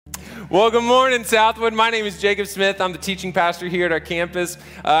Well, good morning, Southwood. My name is Jacob Smith. I'm the teaching pastor here at our campus,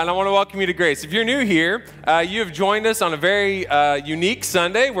 and I want to welcome you to Grace. If you're new here, you have joined us on a very unique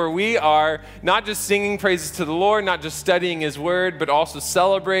Sunday where we are not just singing praises to the Lord, not just studying His Word, but also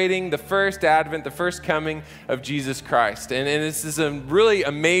celebrating the first advent, the first coming of Jesus Christ. And this is a really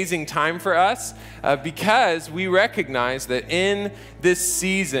amazing time for us because we recognize that in this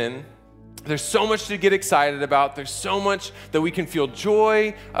season, there's so much to get excited about. There's so much that we can feel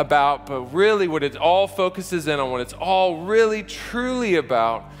joy about, but really what it all focuses in on, what it's all really truly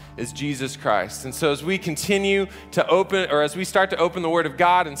about is Jesus Christ. And so as we continue to as we start to open the Word of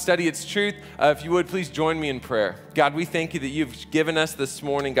God and study its truth, if you would, please join me in prayer. God, we thank you that you've given us this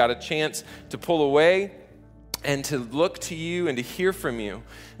morning, God, a chance to pull away and to look to you and to hear from you.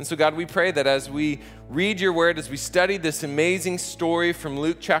 And so, God, we pray that as we read your word, as we study this amazing story from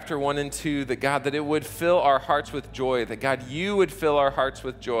Luke chapter 1 and 2, that, God, that it would fill our hearts with joy, that, God, you would fill our hearts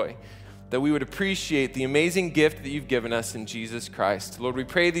with joy, that we would appreciate the amazing gift that you've given us in Jesus Christ. Lord, we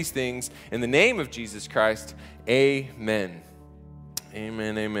pray these things in the name of Jesus Christ. Amen.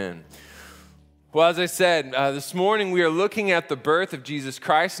 Amen, amen. Well, as I said, this morning we are looking at the birth of Jesus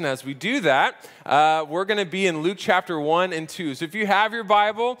Christ, and as we do that, we're going to be in Luke chapter 1 and 2. So if you have your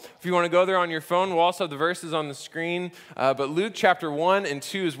Bible, if you want to go there on your phone, we'll also have the verses on the screen, but Luke chapter 1 and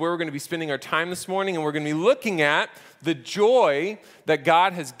 2 is where we're going to be spending our time this morning, and we're going to be looking at the joy that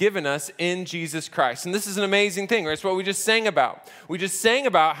God has given us in Jesus Christ. And this is an amazing thing, right? It's what we just sang about. We just sang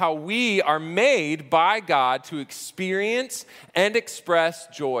about how we are made by God to experience and express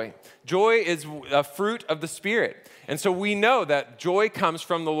joy. Joy is a fruit of the Spirit. And so we know that joy comes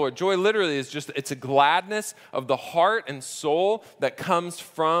from the Lord. Joy literally is it's a gladness of the heart and soul that comes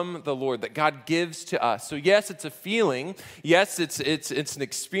from the Lord, that God gives to us. So yes, it's a feeling. Yes, it's an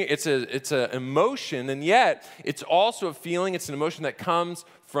experience. It's an emotion, and yet it's also a feeling. It's an emotion that comes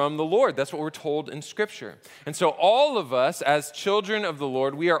from the Lord. That's what we're told in Scripture. And so all of us, as children of the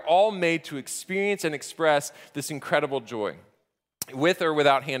Lord, we are all made to experience and express this incredible joy. With or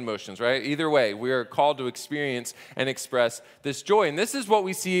without hand motions, right? Either way, we are called to experience and express this joy. And this is what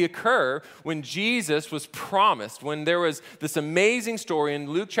we see occur when Jesus was promised, when there was this amazing story in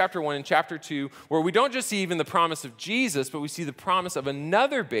Luke chapter 1 and chapter 2, where we don't just see even the promise of Jesus, but we see the promise of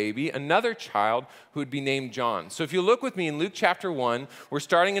another baby, another child who would be named John. So if you look with me in Luke chapter 1, we're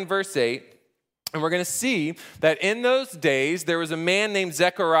starting in verse 8, and we're going to see that in those days there was a man named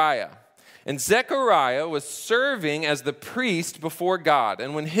Zechariah. And Zechariah was serving as the priest before God.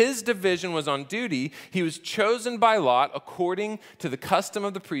 And when his division was on duty, he was chosen by lot according to the custom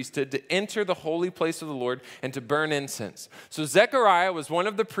of the priesthood to enter the holy place of the Lord and to burn incense. So Zechariah was one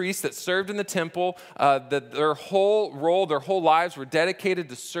of the priests that served in the temple, that their whole lives were dedicated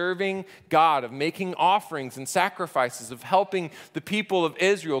to serving God, of making offerings and sacrifices, of helping the people of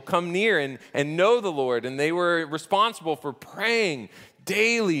Israel come near and know the Lord. And they were responsible for praying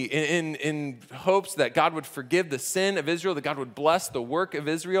daily in hopes that God would forgive the sin of Israel, that God would bless the work of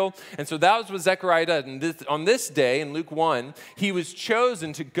Israel. And so that was what Zechariah did. And on this day, in Luke 1, he was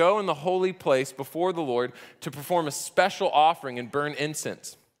chosen to go in the holy place before the Lord to perform a special offering and burn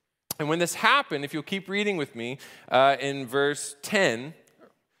incense. And when this happened, if you'll keep reading with me, in verse 10,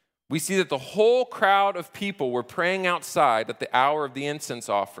 we see that the whole crowd of people were praying outside at the hour of the incense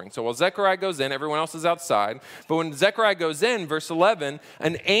offering. So while Zechariah goes in, everyone else is outside. But when Zechariah goes in, verse 11,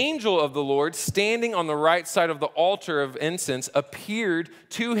 an angel of the Lord standing on the right side of the altar of incense appeared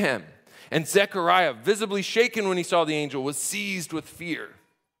to him. And Zechariah, visibly shaken when he saw the angel, was seized with fear.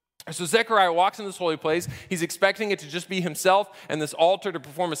 So Zechariah walks in this holy place. He's expecting it to just be himself and this altar to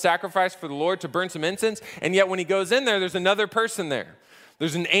perform a sacrifice for the Lord, to burn some incense. And yet when he goes in there, there's another person there.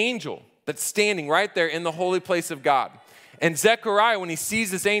 There's an angel that's standing right there in the holy place of God. And Zechariah, when he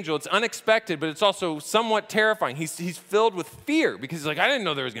sees this angel, it's unexpected, but it's also somewhat terrifying. He's filled with fear because he's like, I didn't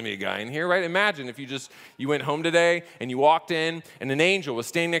know there was going to be a guy in here, right? Imagine if you went home today and you walked in and an angel was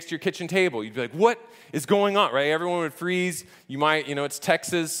standing next to your kitchen table. You'd be like, what is going on, right? Everyone would freeze. You might, it's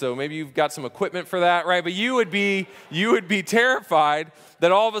Texas, so maybe you've got some equipment for that, right? But you would be terrified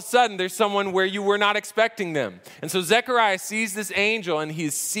that all of a sudden there's someone where you were not expecting them. And so Zechariah sees this angel and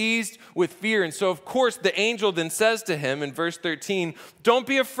he's seized with fear. And so of course the angel then says to him in verse 13, don't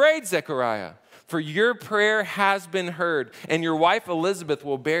be afraid, Zechariah, for your prayer has been heard, and your wife Elizabeth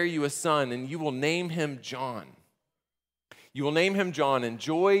will bear you a son, and you will name him John. You will name him John, and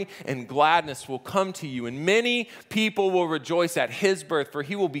joy and gladness will come to you, and many people will rejoice at his birth, for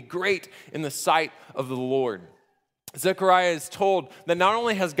he will be great in the sight of the Lord. Zechariah is told that not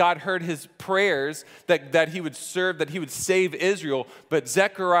only has God heard his prayers that he would serve, that he would save Israel, but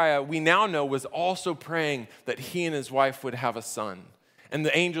Zechariah, we now know, was also praying that he and his wife would have a son. And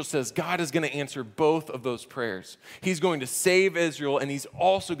the angel says, God is going to answer both of those prayers. He's going to save Israel, and he's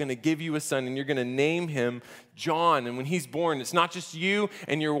also going to give you a son, and you're going to name him John. And when he's born, it's not just you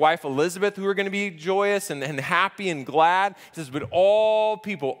and your wife Elizabeth who are going to be joyous and happy and glad. It says, but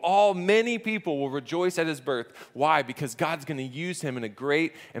many people will rejoice at his birth. Why? Because God's going to use him in a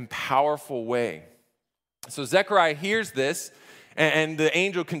great and powerful way. So Zechariah hears this, and the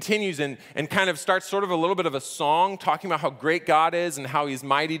angel continues and kind of starts sort of a little bit of a song talking about how great God is and how he's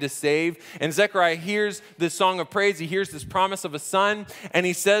mighty to save. And Zechariah hears this song of praise. He hears this promise of a son. And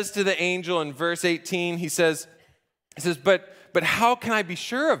he says to the angel in verse 18, he says, but how can I be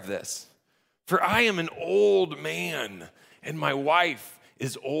sure of this? For I am an old man and my wife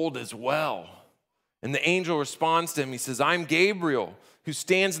is old as well. And the angel responds to him. He says, I'm Gabriel, who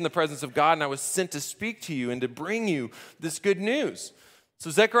stands in the presence of God, and I was sent to speak to you and to bring you this good news. So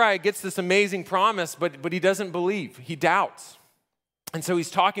Zechariah gets this amazing promise, but he doesn't believe. He doubts. And so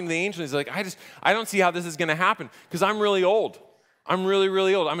he's talking to the angel. He's like, I don't see how this is going to happen because I'm really old. I'm really,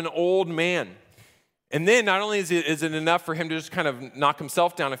 really old. I'm an old man. And then not only is it enough for him to just kind of knock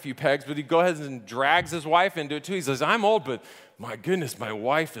himself down a few pegs, but he goes ahead and drags his wife into it too. He says, I'm old, but my goodness, my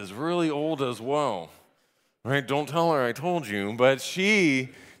wife is really old as well. Right? Don't tell her I told you. But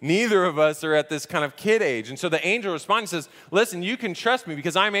neither of us are at this kind of kid age. And so the angel responds and says, listen, you can trust me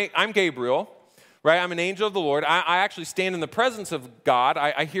because I'm Gabriel, right? I'm an angel of the Lord. I actually stand in the presence of God.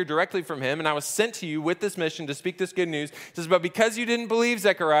 I hear directly from him, and I was sent to you with this mission to speak this good news. It says, but because you didn't believe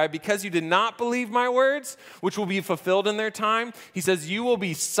Zechariah, because you did not believe my words, which will be fulfilled in their time, he says, you will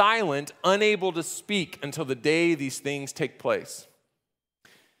be silent, unable to speak until the day these things take place. He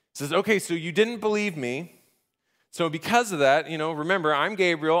says, okay, so you didn't believe me. So because of that, remember, I'm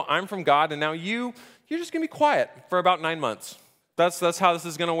Gabriel, I'm from God, and now you're just going to be quiet for about 9 months. That's how this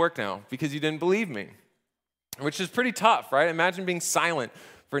is going to work now, because you didn't believe me, which is pretty tough, right? Imagine being silent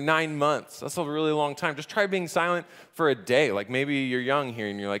for 9 months. That's a really long time. Just try being silent for a day. Like maybe you're young here,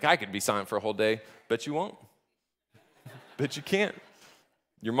 and you're like, I could be silent for a whole day. Bet you won't. Bet you can't.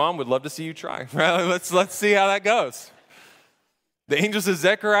 Your mom would love to see you try, right? Let's see how that goes. The angel says,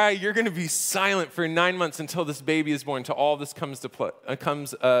 Zechariah, you're going to be silent for 9 months until this baby is born, until all this comes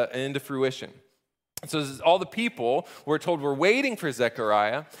into fruition. So all the people, we're told, were waiting for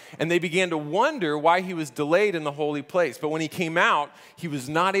Zechariah, and they began to wonder why he was delayed in the holy place. But when he came out, he was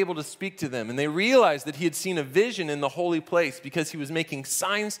not able to speak to them. And they realized that he had seen a vision in the holy place because he was making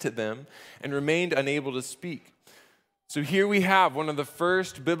signs to them and remained unable to speak. So here we have one of the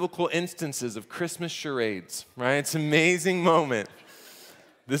first biblical instances of Christmas charades, right? It's an amazing moment.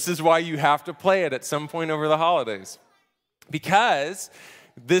 This is why you have to play it at some point over the holidays. Because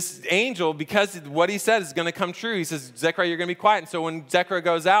this angel, because what he said is going to come true, he says, Zechariah, you're going to be quiet. And so when Zechariah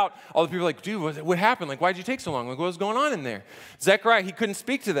goes out, all the people are like, dude, what happened? Like, why'd you take so long? Like, what was going on in there? Zechariah, he couldn't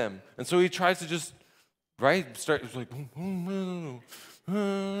speak to them. And so he tries to just, right, start, it's like,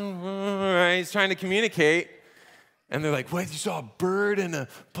 right, he's trying to communicate. And they're like, what, you saw a bird and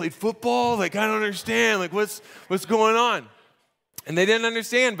played football? Like, I don't understand. Like, what's going on? And they didn't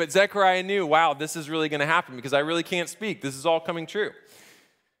understand, but Zechariah knew, wow, this is really going to happen because I really can't speak. This is all coming true.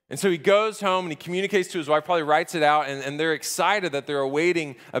 And so he goes home and he communicates to his wife, probably writes it out, and they're excited that they're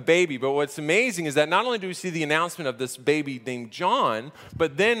awaiting a baby. But what's amazing is that not only do we see the announcement of this baby named John,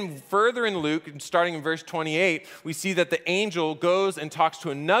 but then further in Luke, starting in verse 28, we see that the angel goes and talks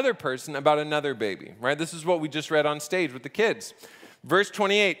to another person about another baby, right? This is what we just read on stage with the kids. Verse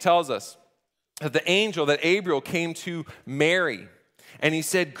 28 tells us that the angel, that Gabriel, came to Mary. And he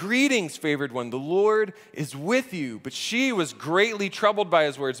said, greetings, favored one, the Lord is with you. But she was greatly troubled by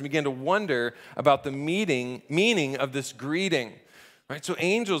his words and began to wonder about the meaning of this greeting. Right? So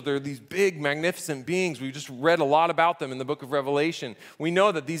angels, they're these big, magnificent beings. We just read a lot about them in the book of Revelation. We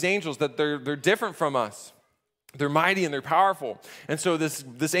know that these angels, that they're different from us. They're mighty and they're powerful. And so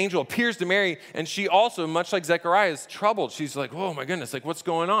this angel appears to Mary, and she also, much like Zechariah, is troubled. She's like, oh my goodness, like what's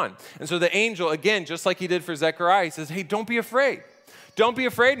going on? And so the angel, again, just like he did for Zechariah, he says, hey, don't be afraid. Don't be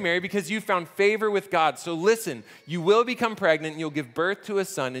afraid, Mary, because you found favor with God. So listen, you will become pregnant, and you'll give birth to a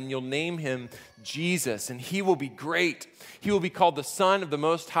son, and you'll name him Jesus, and he will be great. He will be called the Son of the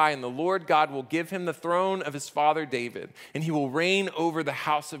Most High, and the Lord God will give him the throne of his father David, and he will reign over the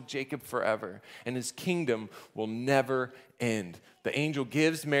house of Jacob forever, and his kingdom will never end. The angel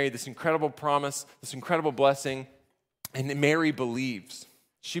gives Mary this incredible promise, this incredible blessing, and Mary believes.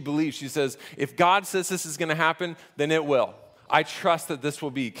 She believes. She says, if God says this is going to happen, then it will. I trust that this will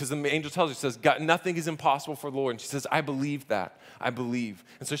be, because the angel tells her, says, God, nothing is impossible for the Lord. And she says, I believe that. I believe.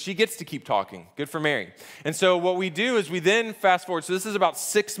 And so she gets to keep talking. Good for Mary. And so what we do is we then fast forward. So this is about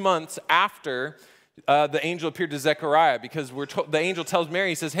 6 months after the angel appeared to Zechariah, because the angel tells Mary,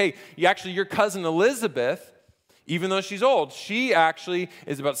 he says, hey, your cousin Elizabeth, even though she's old, she actually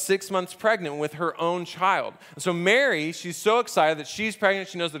is about 6 months pregnant with her own child. And so Mary, she's so excited that she's pregnant.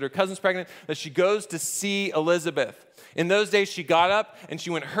 She knows that her cousin's pregnant, that she goes to see Elizabeth. In those days, she got up and she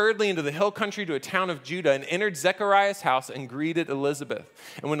went hurriedly into the hill country to a town of Judah and entered Zechariah's house and greeted Elizabeth.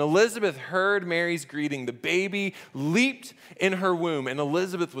 And when Elizabeth heard Mary's greeting, the baby leaped in her womb, and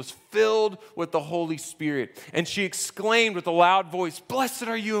Elizabeth was filled with the Holy Spirit. And she exclaimed with a loud voice, "Blessed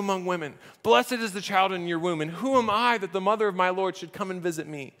are you among women. Blessed is the child in your womb. And who am I that the mother of my Lord should come and visit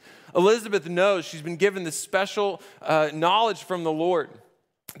me?" Elizabeth knows she's been given this special knowledge from the Lord,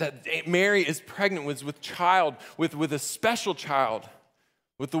 that Mary is pregnant with a special child,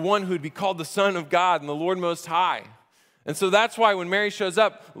 with the one who would be called the Son of God and the Lord Most High. And so that's why when Mary shows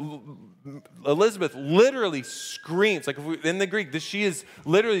up, Elizabeth literally screams. Like in the Greek, she is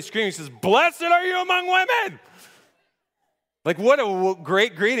literally screaming. She says, "Blessed are you among women." Like, what a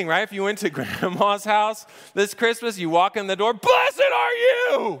great greeting, right? If you went to grandma's house this Christmas, you walk in the door, "Blessed are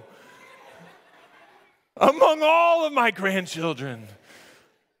you among all of my grandchildren.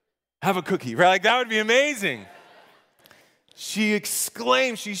 Have a cookie," right? Like, that would be amazing. She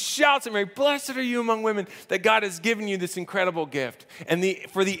exclaims, she shouts at Mary, "Blessed are you among women," that God has given you this incredible gift. And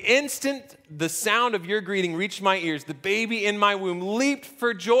for the instant the sound of your greeting reached my ears, the baby in my womb leaped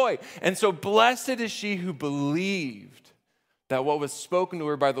for joy. And so blessed is she who believed that what was spoken to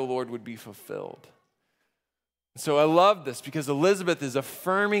her by the Lord would be fulfilled. So I love this because Elizabeth is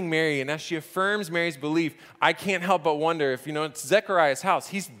affirming Mary, and as she affirms Mary's belief, I can't help but wonder if, it's Zechariah's house.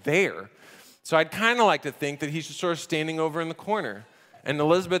 He's there. So I'd kind of like to think that he's just sort of standing over in the corner, and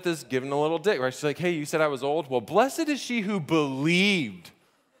Elizabeth is giving a little dig, right? She's like, "Hey, you said I was old? Well, blessed is she who believed."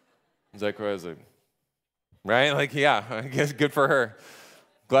 Zechariah's like, right? Like, yeah, I guess good for her.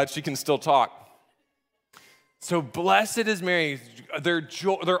 Glad she can still talk. So blessed is Mary. They're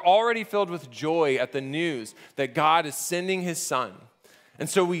already filled with joy at the news that God is sending his son. And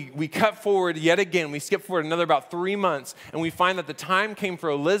so we cut forward yet again. We skip forward another about 3 months, and we find that the time came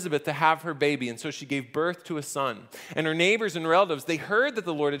for Elizabeth to have her baby. And so she gave birth to a son. And her neighbors and relatives, they heard that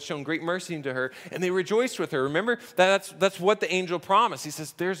the Lord had shown great mercy to her, and they rejoiced with her. Remember, that's what the angel promised. He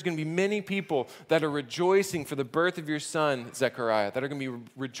says, there's going to be many people that are rejoicing for the birth of your son, Zechariah, that are going to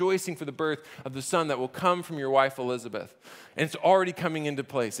be rejoicing for the birth of the son that will come from your wife, Elizabeth. And it's already coming into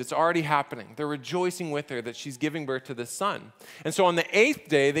place. It's already happening. They're rejoicing with her that she's giving birth to this son. And so on the 8th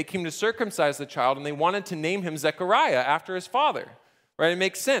day, they came to circumcise the child, and they wanted to name him Zechariah after his father. Right? It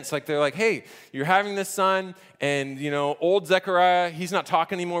makes sense. Like, they're like, "Hey, you're having this son, and, old Zechariah, he's not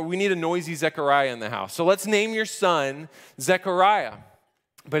talking anymore. We need a noisy Zechariah in the house. So let's name your son Zechariah."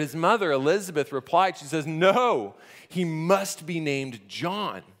 But his mother, Elizabeth, replied, she says, "No, he must be named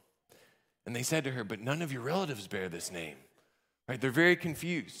John." And they said to her, "But none of your relatives bear this name." Right? They're very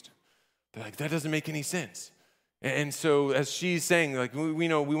confused. They're like, "That doesn't make any sense." And so as she's saying, like, we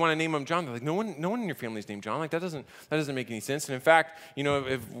want to name him John, they're like, no one in your family's named John. Like, that doesn't make any sense. And in fact,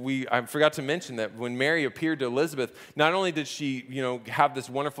 I forgot to mention that when Mary appeared to Elizabeth, not only did she, have this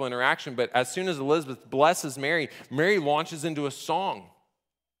wonderful interaction, but as soon as Elizabeth blesses Mary, Mary launches into a song.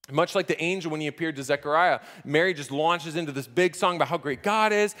 Much like the angel when he appeared to Zechariah, Mary just launches into this big song about how great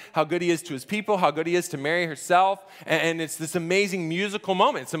God is, how good he is to his people, how good he is to Mary herself. And it's this amazing musical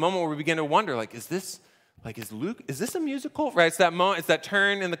moment. It's a moment where we begin to wonder, like, is this a musical? Right? It's that moment, it's that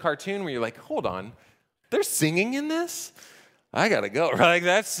turn in the cartoon where you're like, hold on, they're singing in this? I gotta go, right?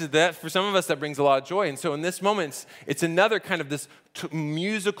 Like, that for some of us, that brings a lot of joy. And so in this moment, it's another kind of this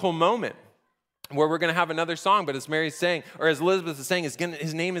musical moment where we're going to have another song, but as Mary's saying, or as Elizabeth is saying,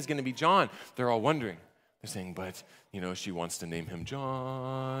 his name is going to be John. They're all wondering. They're saying, but, she wants to name him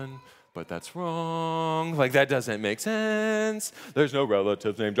John, but that's wrong. Like, that doesn't make sense. There's no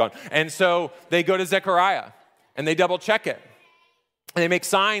relatives named John. And so they go to Zechariah, and they double check it. And they make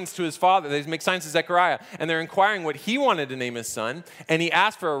signs to his father. They make signs to Zechariah, and they're inquiring what he wanted to name his son. And he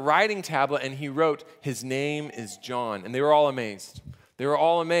asked for a writing tablet, and he wrote, "His name is John." And they were all amazed. They were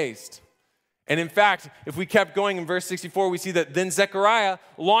all amazed. And in fact, if we kept going in verse 64, we see that then Zechariah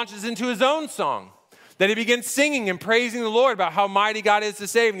launches into his own song, that he begins singing and praising the Lord about how mighty God is to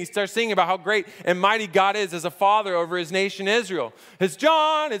save. And he starts singing about how great and mighty God is as a father over his nation Israel. It's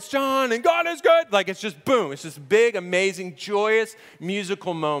John, and God is good. Like, it's just boom. It's this big, amazing, joyous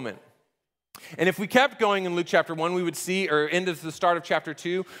musical moment. And if we kept going in Luke chapter 1, we would see, or into the start of chapter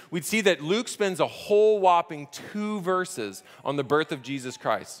 2, we'd see that Luke spends a whole whopping 2 verses on the birth of Jesus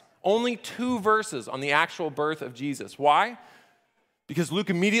Christ. Only 2 verses on the actual birth of Jesus. Why? Because Luke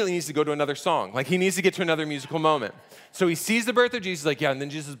immediately needs to go to another song. Like he needs to get to another musical moment. So he sees the birth of Jesus, like, yeah, and then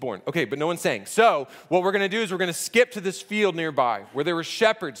Jesus is born. Okay, but no one's saying. So what we're going to do is we're going to skip to this field nearby where there were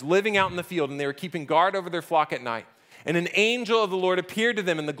shepherds living out in the field and they were keeping guard over their flock at night. And an angel of the Lord appeared to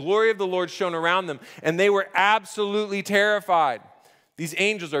them and the glory of the Lord shone around them and they were absolutely terrified. These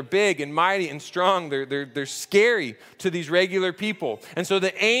angels are big and mighty and strong. They're scary to these regular people. And so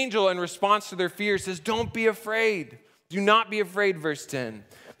the angel, in response to their fear, says, don't be afraid. Do not be afraid, verse 10.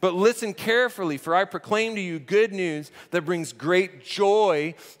 But listen carefully, for I proclaim to you good news that brings great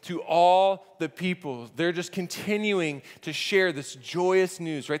joy to all the people. They're just continuing to share this joyous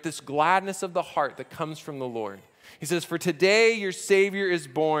news, right? This gladness of the heart that comes from the Lord. He says, for today your Savior is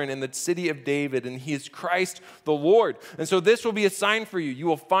born in the city of David, and he is Christ the Lord. And so this will be a sign for you. You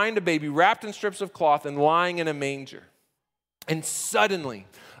will find a baby wrapped in strips of cloth and lying in a manger. And suddenly,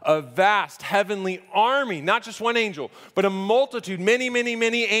 a vast heavenly army, not just one angel, but a multitude, many, many,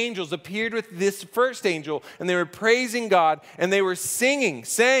 many angels appeared with this first angel, and they were praising God, and they were singing,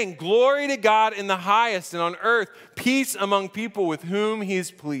 saying, glory to God in the highest, and on earth, peace among people with whom he is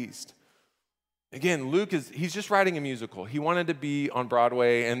pleased. Again, Luke he's just writing a musical. He wanted to be on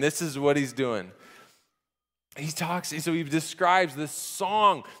Broadway, and this is what he's doing. He describes this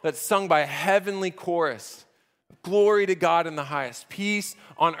song that's sung by a heavenly chorus. Glory to God in the highest, peace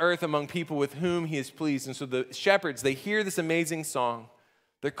on earth among people with whom he is pleased. And so the shepherds, they hear this amazing song.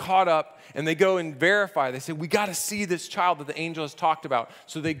 They're caught up and they go and verify. They say, we got to see this child that the angel has talked about.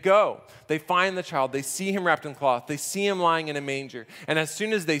 So they go, they find the child, they see him wrapped in cloth, they see him lying in a manger. And as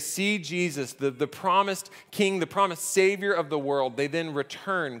soon as they see Jesus, the promised king, the promised savior of the world, they then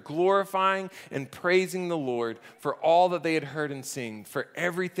return glorifying and praising the Lord for all that they had heard and seen, for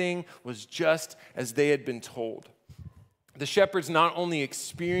everything was just as they had been told. The shepherds not only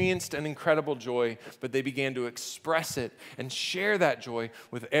experienced an incredible joy, but they began to express it and share that joy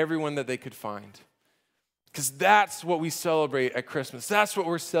with everyone that they could find. Because that's what we celebrate at Christmas. That's what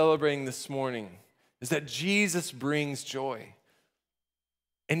we're celebrating this morning, is that Jesus brings joy.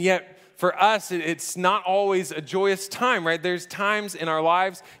 And yet, for us, it's not always a joyous time, right? There's times in our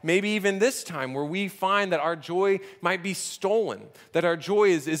lives, maybe even this time, where we find that our joy might be stolen, that our joy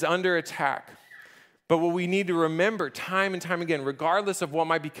is under attack. But what we need to remember time and time again, regardless of what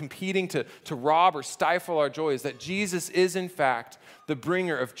might be competing to rob or stifle our joy, is that Jesus is in fact the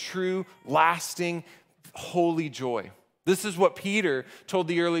bringer of true, lasting, holy joy. This is what Peter told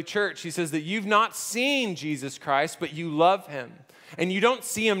the early church. He says that you've not seen Jesus Christ, but you love him. And you don't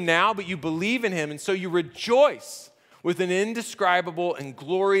see him now, but you believe in him. And so you rejoice with an indescribable and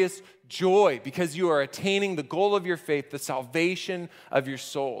glorious joy because you are attaining the goal of your faith, the salvation of your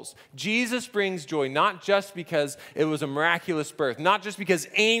souls. Jesus brings joy not just because it was a miraculous birth, not just because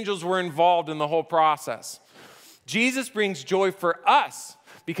angels were involved in the whole process. Jesus brings joy for us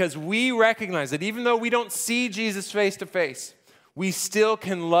because we recognize that even though we don't see Jesus face to face, we still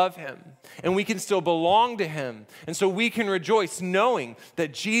can love him and we can still belong to him. And so we can rejoice knowing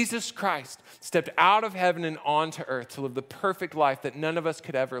that Jesus Christ stepped out of heaven and onto earth to live the perfect life that none of us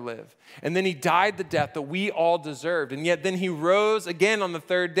could ever live. And then he died the death that we all deserved. And yet then he rose again on the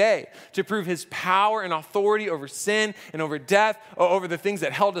third day to prove his power and authority over sin and over death, over the things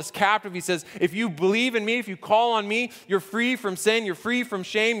that held us captive. He says, if you believe in me, if you call on me, you're free from sin, you're free from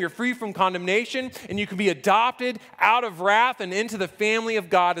shame, you're free from condemnation, and you can be adopted out of wrath and into the family of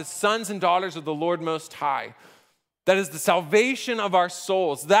God as sons and daughters of the Lord Most High. That is the salvation of our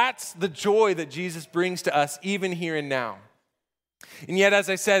souls. That's the joy that Jesus brings to us even here and now. And yet, as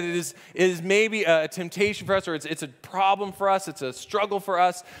I said, it is maybe a temptation for us, or it's a problem for us, it's a struggle for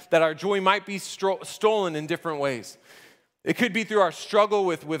us that our joy might be stolen in different ways. It could be through our struggle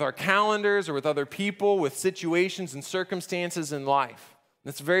with our calendars or with other people, with situations and circumstances in life.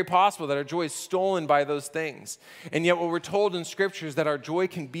 It's very possible that our joy is stolen by those things. And yet what we're told in Scripture is that our joy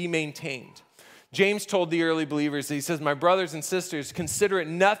can be maintained. James told the early believers, he says, my brothers and sisters, consider it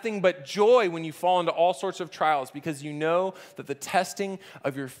nothing but joy when you fall into all sorts of trials, because you know that the testing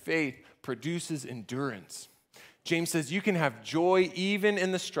of your faith produces endurance. James says you can have joy even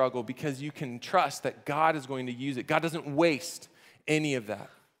in the struggle because you can trust that God is going to use it. God doesn't waste any of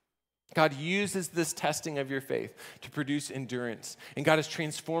that. God uses this testing of your faith to produce endurance. And God is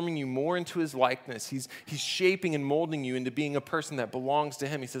transforming you more into his likeness. He's shaping and molding you into being a person that belongs to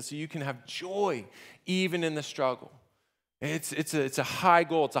him. He says, so you can have joy even in the struggle. It's a high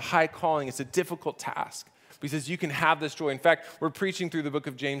goal. It's a high calling. It's a difficult task. But he says you can have this joy. In fact, we're preaching through the book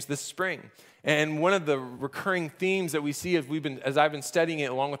of James this spring. And one of the recurring themes that we see as I've been studying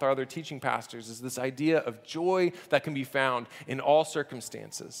it along with our other teaching pastors is this idea of joy that can be found in all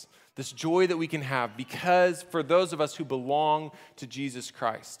circumstances. This joy that we can have because for those of us who belong to Jesus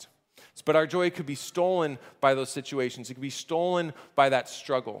Christ. But our joy could be stolen by those situations. It could be stolen by that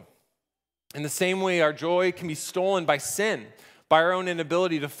struggle. In the same way, our joy can be stolen by sin, by our own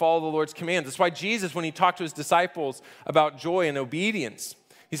inability to follow the Lord's commands. That's why Jesus, when he talked to his disciples about joy and obedience,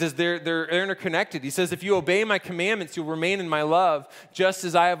 he says they're interconnected. He says, if you obey my commandments, you'll remain in my love, just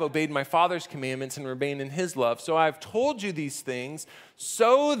as I have obeyed my Father's commandments and remain in his love. So I've told you these things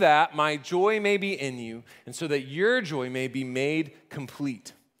so that my joy may be in you and so that your joy may be made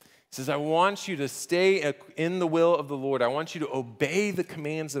complete. He says, I want you to stay in the will of the Lord. I want you to obey the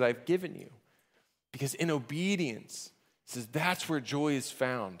commands that I've given you. Because in obedience, he says, that's where joy is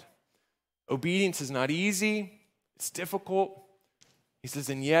found. Obedience is not easy. It's difficult. He says,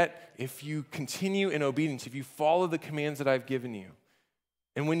 and yet, if you continue in obedience, if you follow the commands that I've given you,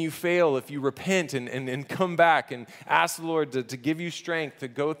 and when you fail, if you repent and come back and ask the Lord to give you strength to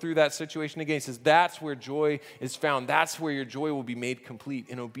go through that situation again, he says, that's where joy is found. That's where your joy will be made complete,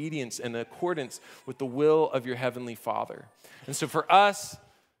 in obedience and in accordance with the will of your heavenly Father. And so for us,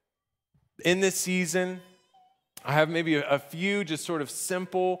 in this season, I have maybe a few just sort of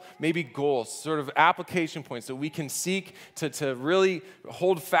simple, maybe goals, sort of application points that we can seek to really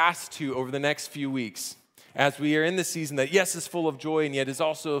hold fast to over the next few weeks as we are in this season that, yes, is full of joy and yet is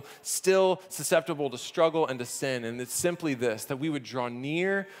also still susceptible to struggle and to sin. And it's simply this, that we would draw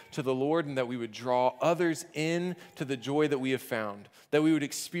near to the Lord and that we would draw others in to the joy that we have found, that we would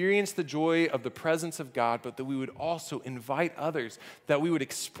experience the joy of the presence of God, but that we would also invite others, that we would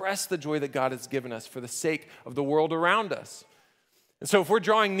express the joy that God has given us for the sake of the world around us. And so if we're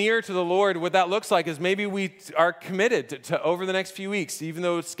drawing near to the Lord, what that looks like is maybe we are committed to over the next few weeks, even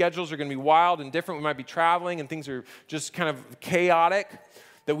though schedules are going to be wild and different, we might be traveling and things are just kind of chaotic,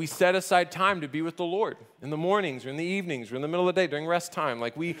 that we set aside time to be with the Lord in the mornings or in the evenings or in the middle of the day during rest time.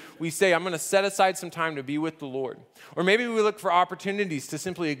 Like we say, I'm going to set aside some time to be with the Lord. Or maybe we look for opportunities to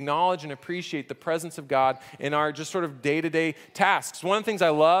simply acknowledge and appreciate the presence of God in our just sort of day-to-day tasks. One of the things I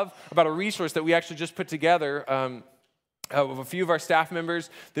love about a resource that we actually just put together, of a few of our staff members,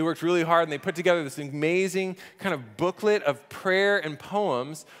 they worked really hard and they put together this amazing kind of booklet of prayer and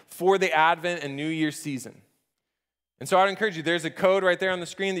poems for the Advent and New Year season. And so I'd encourage you, there's a code right there on the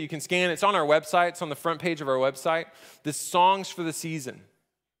screen that you can scan. It's on our website. It's on the front page of our website. This Songs for the Season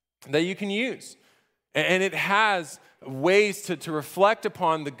that you can use. And it has ways to reflect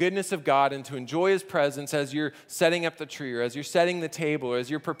upon the goodness of God and to enjoy his presence as you're setting up the tree or as you're setting the table or as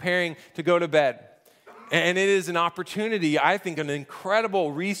you're preparing to go to bed. And it is an opportunity, I think, an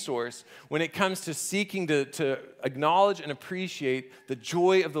incredible resource when it comes to seeking to acknowledge and appreciate the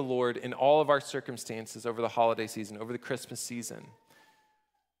joy of the Lord in all of our circumstances over the holiday season, over the Christmas season.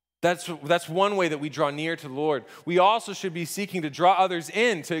 That's one way that we draw near to the Lord. We also should be seeking to draw others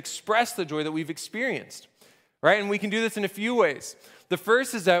in to express the joy that we've experienced, right? And we can do this in a few ways. The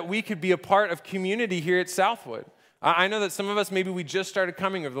first is that we could be a part of community here at Southwood. I know that some of us, maybe we just started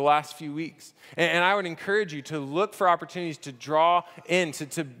coming over the last few weeks. And I would encourage you to look for opportunities to draw in,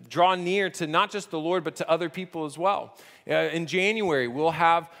 to draw near to not just the Lord, but to other people as well. In January, we'll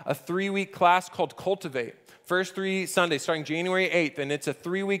have a 3-week class called Cultivate. First 3 Sundays, starting January 8th, and it's a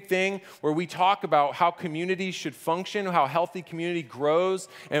 3-week thing where we talk about how communities should function, how healthy community grows,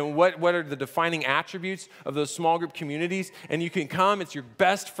 and what are the defining attributes of those small group communities. And you can come, it's your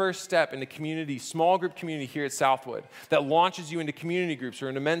best first step into community, small group community here at Southwood that launches you into community groups or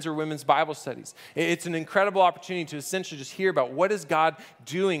into men's or women's Bible studies. It's an incredible opportunity to essentially just hear about what is God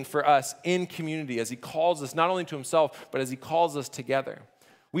doing for us in community as he calls us not only to himself, but as he calls us together.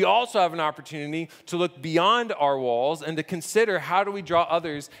 We also have an opportunity to look beyond our walls and to consider how do we draw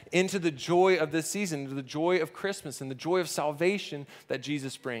others into the joy of this season, into the joy of Christmas and the joy of salvation that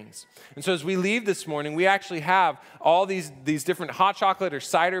Jesus brings. And so as we leave this morning, we actually have all these different hot chocolate or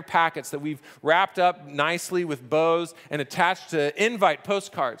cider packets that we've wrapped up nicely with bows and attached to invite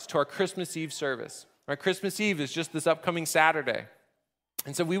postcards to our Christmas Eve service. Our Christmas Eve is just this upcoming Saturday.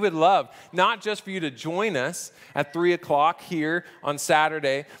 And so we would love not just for you to join us at 3 o'clock here on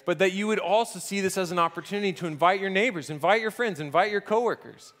Saturday, but that you would also see this as an opportunity to invite your neighbors, invite your friends, invite your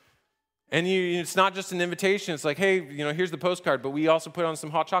coworkers. And it's not just an invitation. It's like, hey, here's the postcard, but we also put on some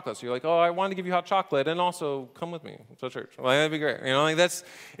hot chocolate. So you're like, oh, I want to give you hot chocolate, and also come with me to church. Like, that'd be great.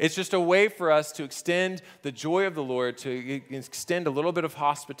 It's just a way for us to extend the joy of the Lord, to extend a little bit of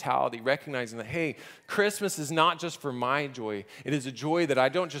hospitality, recognizing that, hey, Christmas is not just for my joy. It is a joy that I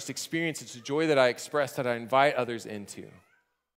don't just experience. It's a joy that I express, that I invite others into.